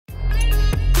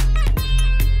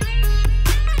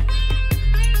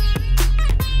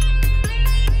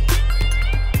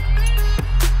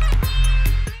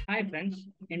friends,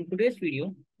 in today's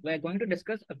video, we are going to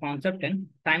discuss a concept in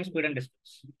time, speed, and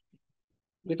distance.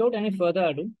 Without any further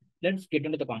ado, let's get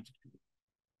into the concept.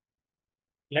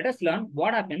 Let us learn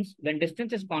what happens when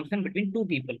distance is constant between two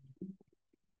people.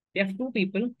 We have two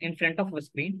people in front of a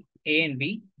screen, A and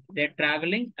B. They are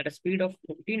traveling at a speed of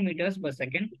 15 meters per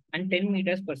second and 10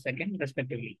 meters per second,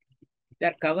 respectively. They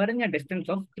are covering a distance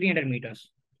of 300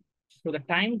 meters. So the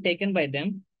time taken by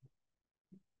them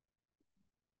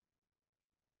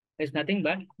is nothing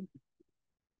but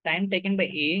time taken by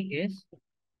A is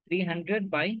 300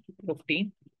 by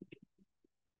 15,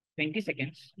 20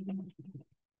 seconds.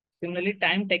 Similarly,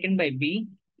 time taken by B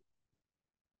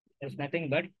is nothing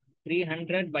but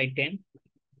 300 by 10,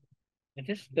 which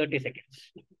is 30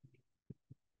 seconds.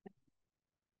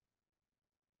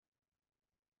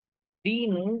 We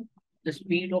know the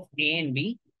speed of A and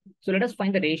B. So let us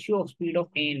find the ratio of speed of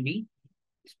A and B.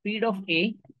 Speed of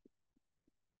A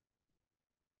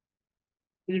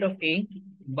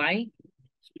by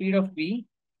speed of B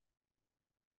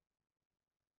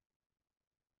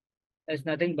is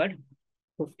nothing but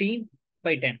 15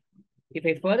 by 10. If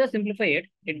I further simplify it,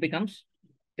 it becomes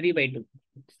 3 by 2.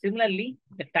 Similarly,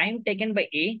 the time taken by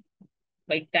A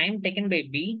by time taken by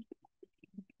B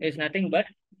is nothing but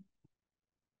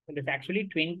it is actually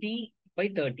 20 by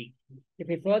 30. If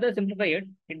I further simplify it,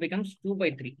 it becomes 2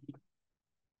 by 3.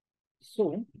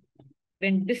 So,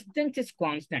 when distance is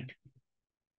constant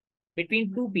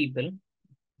between two people,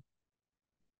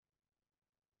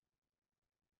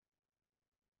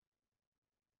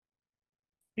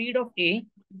 speed of A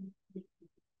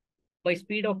by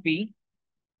speed of B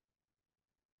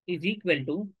is equal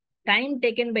to time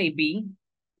taken by B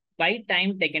by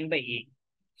time taken by A.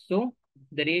 So,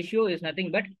 the ratio is nothing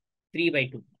but 3 by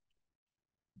 2.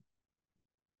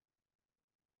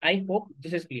 I hope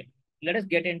this is clear. Let us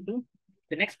get into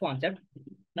the next concept.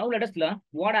 Now let us learn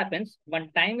what happens when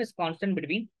time is constant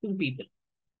between two people.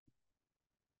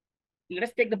 Let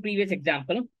us take the previous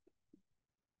example.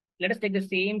 Let us take the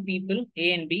same people,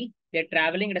 A and B. They're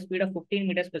traveling at a speed of 15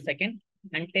 meters per second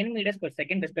and 10 meters per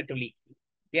second respectively.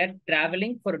 They are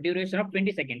traveling for a duration of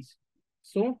 20 seconds.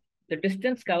 So the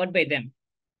distance covered by them,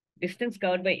 distance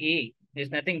covered by A is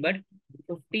nothing but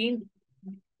 15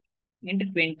 into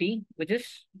 20, which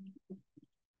is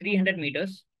 300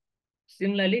 meters.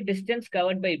 Similarly, distance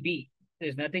covered by B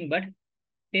is nothing but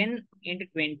 10 into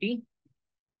 20,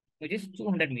 which is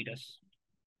 200 meters.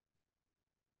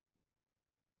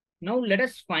 Now let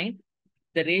us find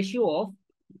the ratio of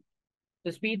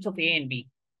the speeds of A and B.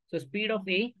 So speed of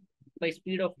A by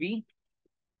speed of B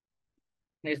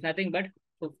is nothing but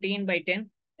 15 by 10.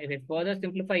 If I further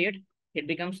simplify it, it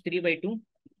becomes 3 by 2.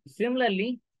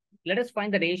 Similarly, let us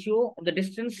find the ratio of the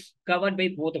distance covered by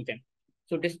both of them.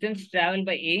 So distance traveled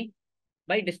by A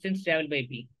by distance traveled by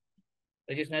B,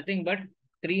 which is nothing but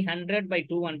 300 by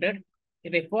 200.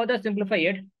 If I further simplify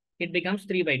it, it becomes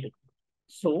 3 by 2.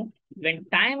 So when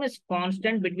time is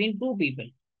constant between two people,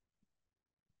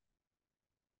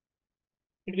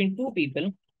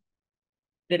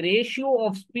 the ratio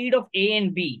of speed of A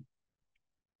and B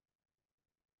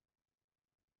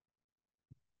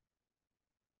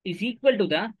is equal to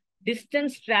the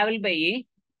distance traveled by A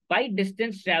by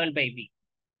distance traveled by B.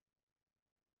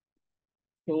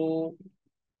 So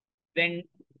when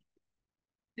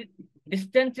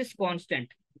distance is constant,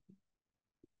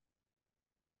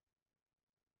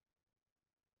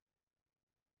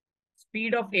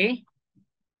 speed of A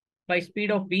by speed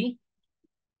of B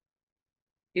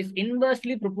is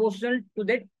inversely proportional to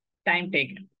the time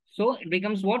taken. So it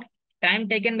becomes what? Time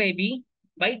taken by B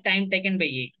by time taken by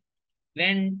A.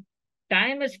 When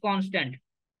time is constant,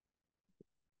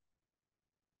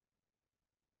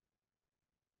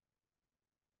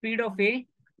 speed of A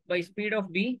by speed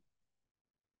of B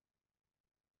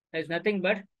is nothing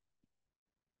but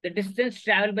the distance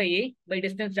traveled by A by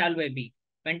distance traveled by B.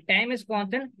 When time is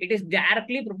constant, it is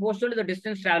directly proportional to the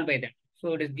distance traveled by them.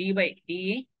 So it is d by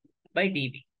dA by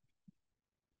dB.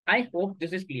 I hope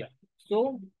this is clear.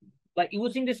 So by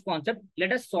using this concept,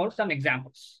 let us solve some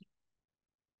examples.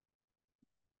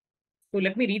 So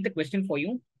let me read the question for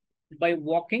you. By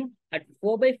walking at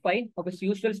 4 by 5 of his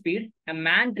usual speed, a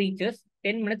man reaches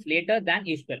 10 minutes later than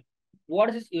usual. What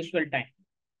is his usual time?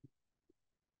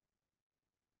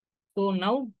 So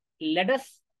now let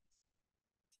us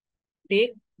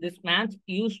take this man's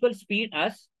usual speed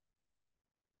as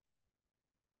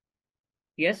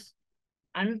yes,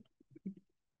 and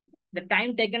the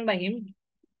time taken by him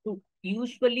to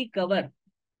usually cover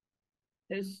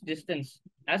his distance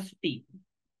as t.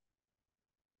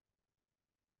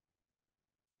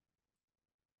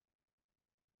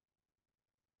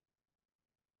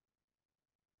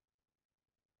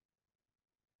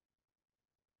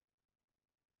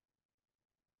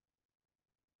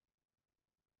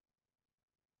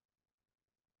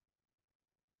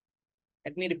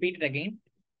 Let me repeat it again.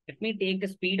 Let me take the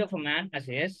speed of a man as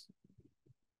S.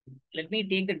 Let me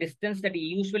take the distance that he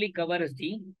usually covers as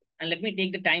D. And let me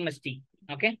take the time as T.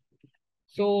 Okay.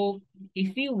 So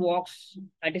if he walks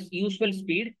at his usual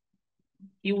speed,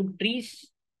 he would reach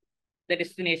the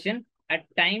destination at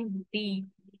time T.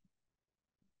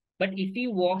 But if he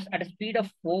walks at a speed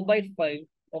of 4 by 5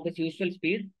 of his usual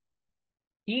speed,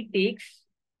 he takes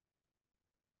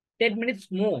 10 minutes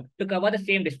more to cover the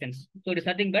same distance. So it is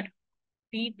nothing but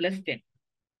T plus 10.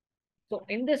 So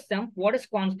in this sum, what is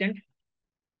constant?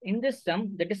 In this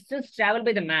sum, the distance traveled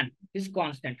by the man is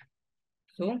constant.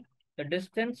 So the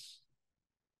distance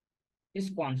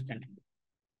is constant.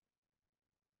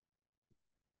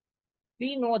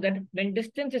 We know that when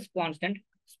distance is constant,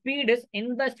 speed is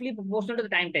inversely proportional to the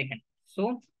time taken.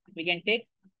 So we can take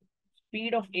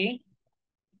speed of A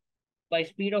by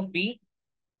speed of B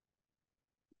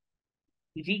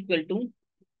is equal to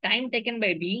time taken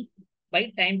by B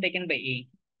by time taken by A.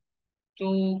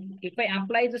 So if I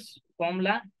apply this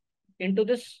formula into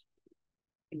this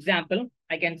example,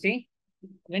 I can say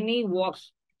when he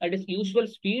walks at his usual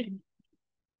speed,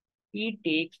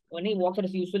 when he walks at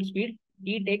his usual speed,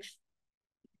 he takes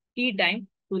T time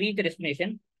to reach the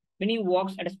destination. When he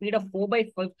walks at a speed of 4 by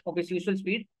 5 of his usual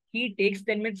speed, he takes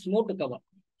 10 minutes more to cover.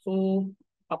 So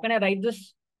how can I write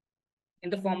this in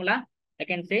the formula? I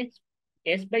can say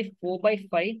S by 4 by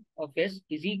 5 of S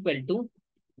is equal to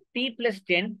T plus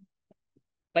 10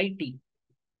 by T.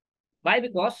 Why?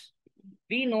 Because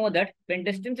we know that when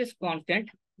distance is constant,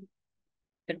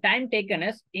 the time taken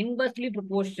is inversely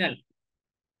proportional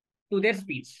to their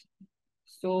speeds.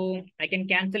 So I can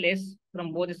cancel S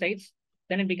from both the sides.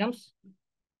 Then it becomes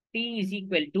T is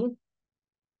equal to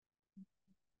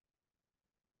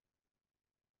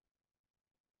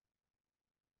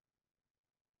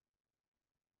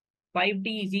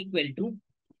 5T is equal to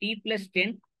T plus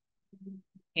 10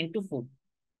 into 4.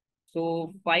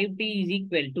 So 5T is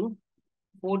equal to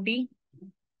 40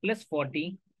 plus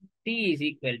 40. T is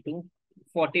equal to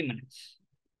 40 minutes.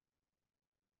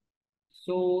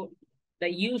 So the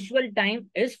usual time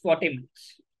is 40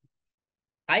 minutes.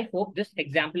 I hope this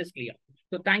example is clear.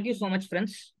 So thank you so much,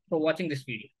 friends, for watching this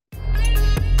video.